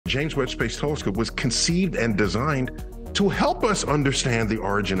James Webb Space Telescope was conceived and designed to help us understand the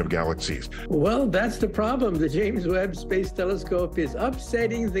origin of galaxies. Well, that's the problem. The James Webb Space Telescope is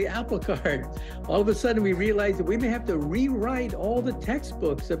upsetting the apple cart. All of a sudden, we realize that we may have to rewrite all the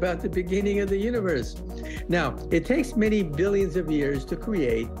textbooks about the beginning of the universe. Now, it takes many billions of years to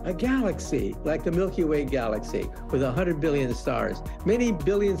create a galaxy, like the Milky Way galaxy, with 100 billion stars, many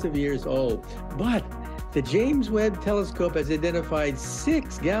billions of years old. But the James Webb Telescope has identified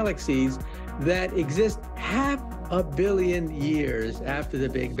 6 galaxies that exist half a billion years after the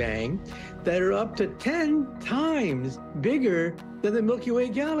Big Bang that are up to 10 times bigger than the Milky Way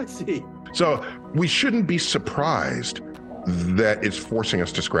galaxy. So we shouldn't be surprised that it's forcing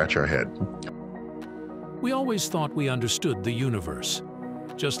us to scratch our head. We always thought we understood the universe,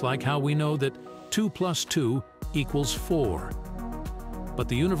 just like how we know that 2 + 2 = 4. But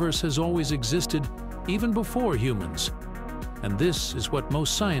the universe has always existed even before humans, and this is what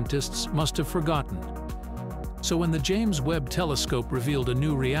most scientists must have forgotten. So when the James Webb Telescope revealed a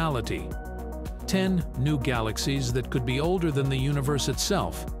new reality, 10 new galaxies that could be older than the universe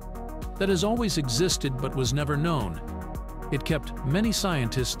itself, that has always existed but was never known, it kept many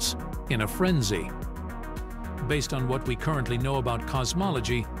scientists in a frenzy. Based on what we currently know about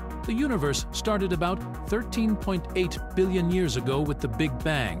cosmology, the universe started about 13.8 billion years ago with the Big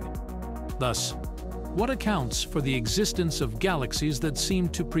Bang. Thus, what accounts for the existence of galaxies that seem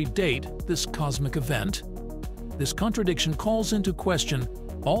to predate this cosmic event? This contradiction calls into question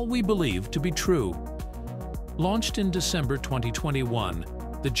all we believe to be true. Launched in December 2021,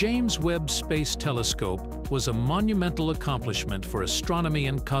 the James Webb Space Telescope was a monumental accomplishment for astronomy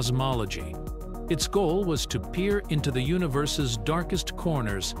and cosmology. Its goal was to peer into the universe's darkest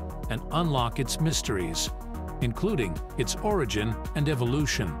corners and unlock its mysteries, including its origin and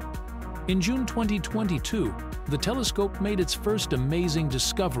evolution. In June 2022, the telescope made its first amazing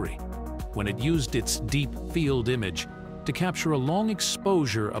discovery when it used its deep field image to capture a long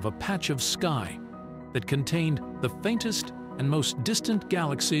exposure of a patch of sky that contained the faintest and most distant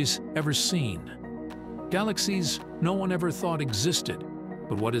galaxies ever seen. Galaxies no one ever thought existed,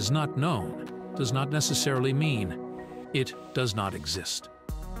 but what is not known does not necessarily mean it does not exist.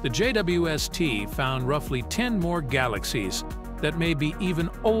 The JWST found roughly 10 more galaxies that may be even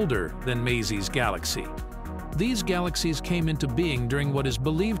older than Maisie's galaxy. These galaxies came into being during what is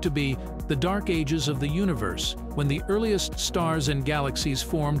believed to be the dark ages of the universe, when the earliest stars and galaxies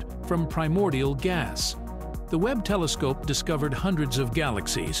formed from primordial gas. The Webb telescope discovered hundreds of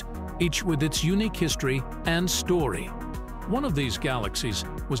galaxies, each with its unique history and story. One of these galaxies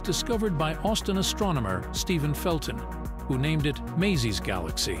was discovered by Austin astronomer Stephen Felton, who named it Maisie's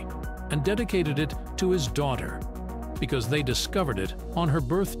galaxy and dedicated it to his daughter, because they discovered it on her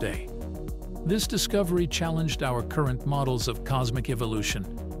birthday. This discovery challenged our current models of cosmic evolution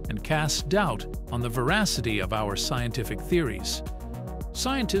and cast doubt on the veracity of our scientific theories.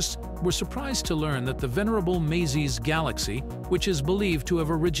 Scientists were surprised to learn that the venerable Maisie's galaxy, which is believed to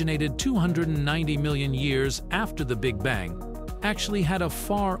have originated 290 million years after the Big Bang, actually had a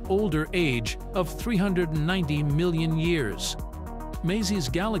far older age of 390 million years. Maisie's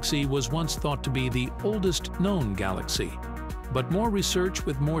galaxy was once thought to be the oldest known galaxy, but more research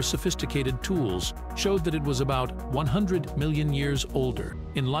with more sophisticated tools showed that it was about 100 million years older.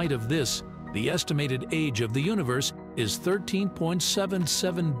 In light of this, the estimated age of the universe is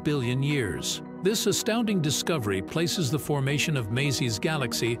 13.77 billion years. This astounding discovery places the formation of Maisie's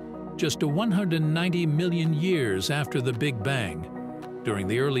galaxy just 190 million years after the Big Bang. During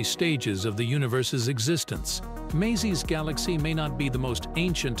the early stages of the universe's existence, Maisie's galaxy may not be the most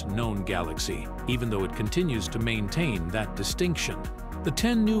ancient known galaxy, even though it continues to maintain that distinction. The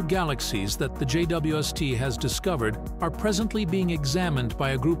 10 new galaxies that the JWST has discovered are presently being examined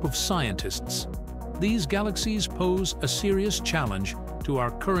by a group of scientists. These galaxies pose a serious challenge to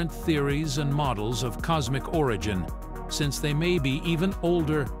our current theories and models of cosmic origin, since they may be even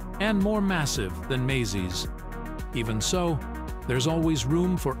older and more massive than Maisie's. Even so, there's always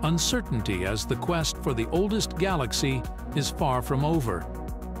room for uncertainty, as the quest for the oldest galaxy is far from over.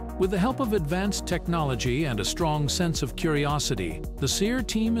 With the help of advanced technology and a strong sense of curiosity, the SEER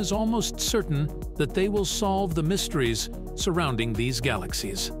team is almost certain that they will solve the mysteries surrounding these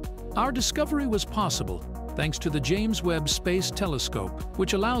galaxies. Our discovery was possible thanks to the James Webb Space Telescope,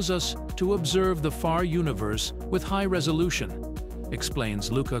 which allows us to observe the far universe with high resolution,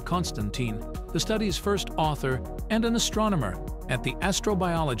 explains Luca Constantine, the study's first author and an astronomer at the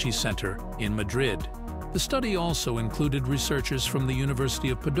Astrobiology Center in Madrid. The study also included researchers from the University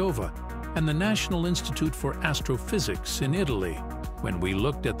of Padova and the National Institute for Astrophysics in Italy. When we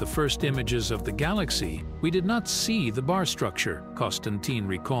looked at the first images of the galaxy, we did not see the bar structure, Constantine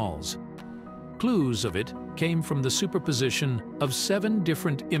recalls. Clues of it came from the superposition of 7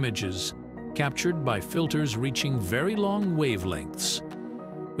 different images, captured by filters reaching very long wavelengths,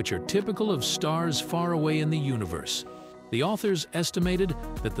 which are typical of stars far away in the universe. The authors estimated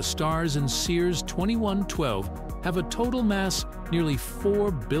that the stars in Sears 2112 have a total mass nearly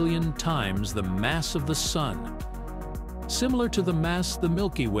 4 billion times the mass of the Sun, similar to the mass the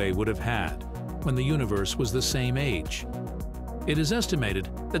Milky Way would have had when the universe was the same age. It is estimated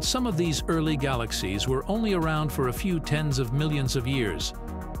that some of these early galaxies were only around for a few tens of millions of years.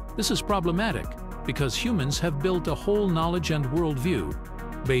 This is problematic because humans have built a whole knowledge and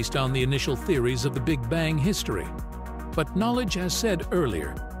worldview based on the initial theories of the Big Bang history. But knowledge, as said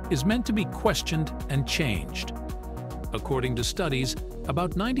earlier, is meant to be questioned and changed. According to studies,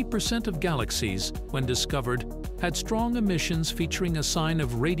 about 90% of galaxies, when discovered, had strong emissions featuring a sign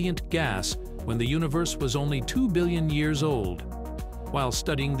of radiant gas when the universe was only 2 billion years old. While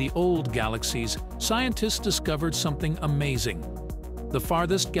studying the old galaxies, scientists discovered something amazing. The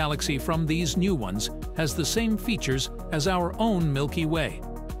farthest galaxy from these new ones has the same features as our own Milky Way.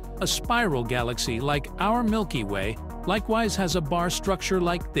 A spiral galaxy like our Milky Way likewise has a bar structure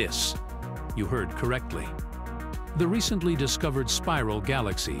like this. You heard correctly. The recently discovered spiral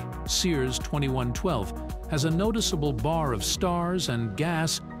galaxy, Sears 2112, has a noticeable bar of stars and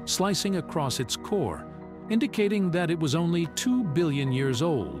gas slicing across its core, indicating that it was only 2 billion years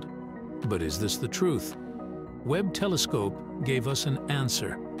old. But is this the truth? Webb telescope gave us an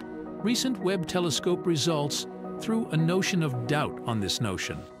answer. Recent Webb telescope results threw a notion of doubt on this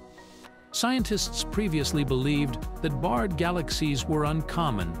notion. Scientists previously believed that barred galaxies were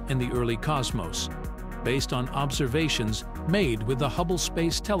uncommon in the early cosmos, based on observations made with the Hubble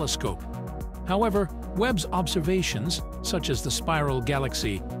Space Telescope. However, Webb's observations, such as the spiral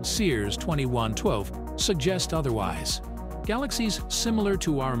galaxy Sears 2112, suggest otherwise. Galaxies similar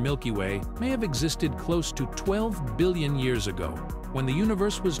to our Milky Way may have existed close to 12 billion years ago, when the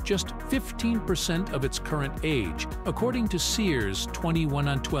universe was just 15% of its current age, according to Sears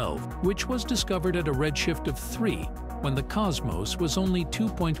 2112, which was discovered at a redshift of 3, when the cosmos was only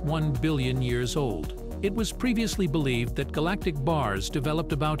 2.1 billion years old. It was previously believed that galactic bars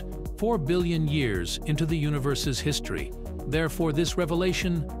developed about 4 billion years into the universe's history. Therefore, this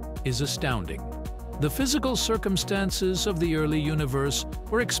revelation is astounding. The physical circumstances of the early universe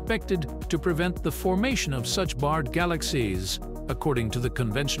were expected to prevent the formation of such barred galaxies, according to the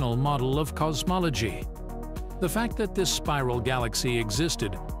conventional model of cosmology. The fact that this spiral galaxy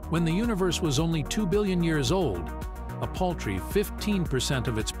existed when the universe was only 2 billion years old, a paltry 15%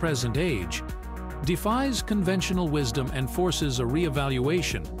 of its present age, defies conventional wisdom and forces a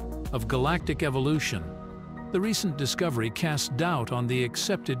re-evaluation of galactic evolution. The recent discovery casts doubt on the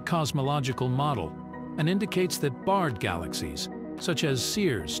accepted cosmological model and indicates that barred galaxies, such as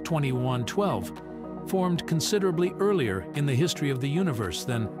Sears 2112, formed considerably earlier in the history of the universe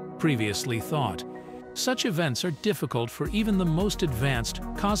than previously thought. Such events are difficult for even the most advanced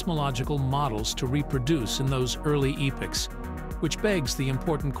cosmological models to reproduce in those early epochs, which begs the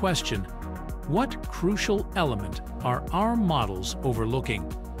important question: what crucial element are our models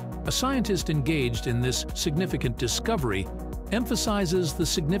overlooking? A scientist engaged in this significant discovery emphasizes the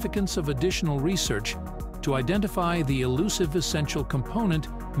significance of additional research to identify the elusive essential component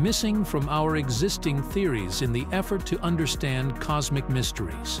missing from our existing theories in the effort to understand cosmic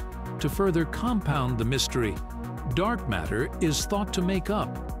mysteries. To further compound the mystery, dark matter is thought to make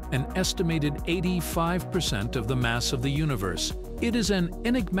up an estimated 85% of the mass of the universe. It is an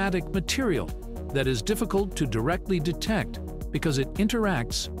enigmatic material that is difficult to directly detect because it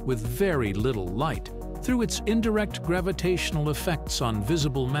interacts with very little light. Through its indirect gravitational effects on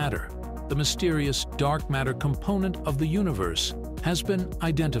visible matter, the mysterious dark matter component of the universe has been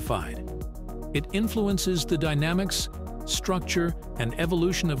identified. It influences the dynamics, structure, and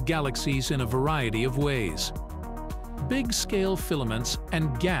evolution of galaxies in a variety of ways. Big-scale filaments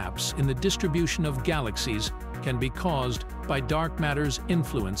and gaps in the distribution of galaxies can be caused by dark matter's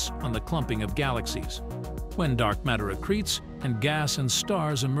influence on the clumping of galaxies. When dark matter accretes and gas and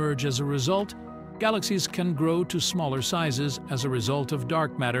stars emerge as a result, galaxies can grow to smaller sizes as a result of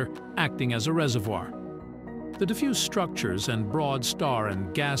dark matter acting as a reservoir. The diffuse structures and broad star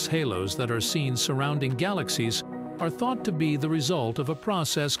and gas halos that are seen surrounding galaxies are thought to be the result of a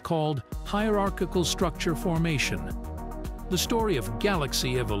process called hierarchical structure formation. The story of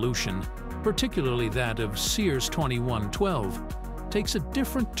galaxy evolution, particularly that of Sears 2112, takes a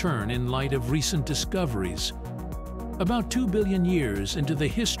different turn in light of recent discoveries. About 2 billion years into the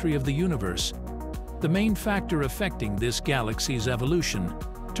history of the universe, the main factor affecting this galaxy's evolution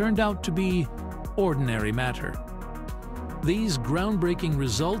turned out to be ordinary matter. These groundbreaking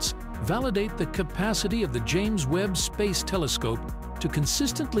results validate the capacity of the James Webb Space Telescope to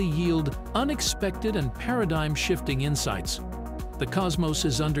consistently yield unexpected and paradigm-shifting insights. The cosmos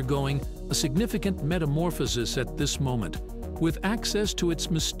is undergoing a significant metamorphosis at this moment, with access to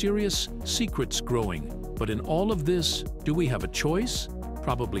its mysterious secrets growing. But in all of this, do we have a choice?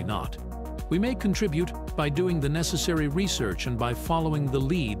 Probably not. We may contribute by doing the necessary research and by following the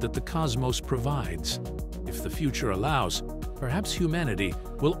lead that the cosmos provides. If the future allows, perhaps humanity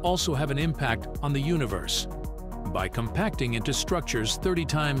will also have an impact on the universe. By compacting into structures 30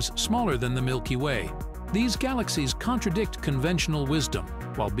 times smaller than the Milky Way, these galaxies contradict conventional wisdom,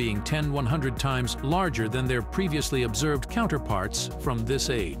 while being 100 times larger than their previously observed counterparts from this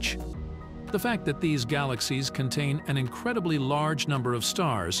age. The fact that these galaxies contain an incredibly large number of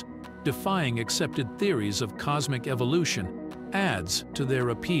stars, defying accepted theories of cosmic evolution, adds to their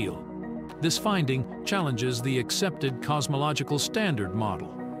appeal. This finding challenges the accepted cosmological standard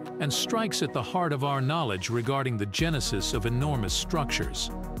model and strikes at the heart of our knowledge regarding the genesis of enormous structures.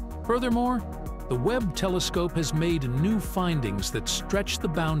 Furthermore, the Webb telescope has made new findings that stretch the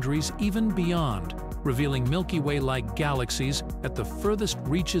boundaries even beyond, revealing Milky Way-like galaxies at the furthest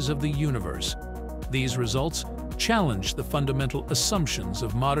reaches of the universe. These results challenge the fundamental assumptions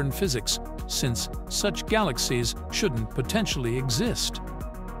of modern physics, since such galaxies shouldn't potentially exist.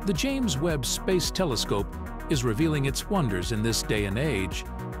 The James Webb Space Telescope is revealing its wonders in this day and age,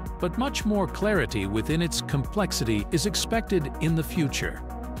 but much more clarity within its complexity is expected in the future.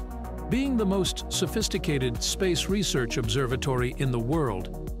 Being the most sophisticated space research observatory in the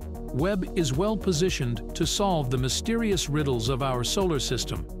world, Webb is well positioned to solve the mysterious riddles of our solar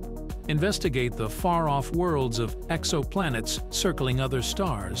system, investigate the far-off worlds of exoplanets circling other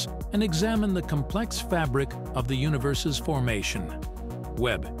stars, and examine the complex fabric of the universe's formation.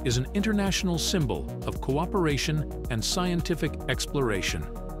 Webb is an international symbol of cooperation and scientific exploration,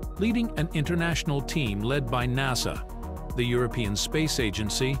 leading an international team led by NASA, the European Space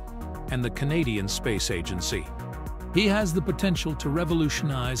Agency, and the Canadian Space Agency. He has the potential to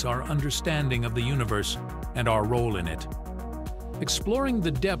revolutionize our understanding of the universe and our role in it. Exploring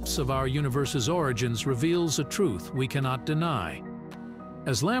the depths of our universe's origins reveals a truth we cannot deny.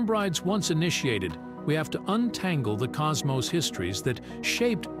 As Lambrides once initiated, we have to untangle the cosmos histories that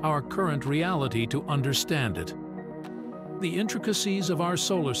shaped our current reality to understand it. The intricacies of our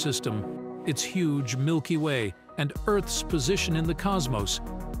solar system, its huge Milky Way, and Earth's position in the cosmos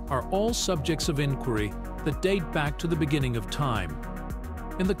are all subjects of inquiry that date back to the beginning of time.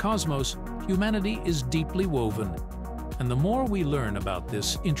 In the cosmos, humanity is deeply woven, and the more we learn about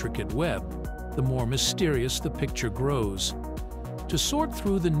this intricate web, the more mysterious the picture grows. To sort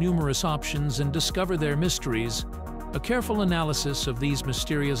through the numerous options and discover their mysteries, a careful analysis of these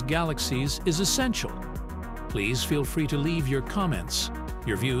mysterious galaxies is essential. Please feel free to leave your comments.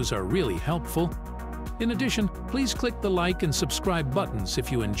 Your views are really helpful. In addition, please click the like and subscribe buttons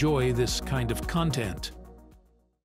if you enjoy this kind of content.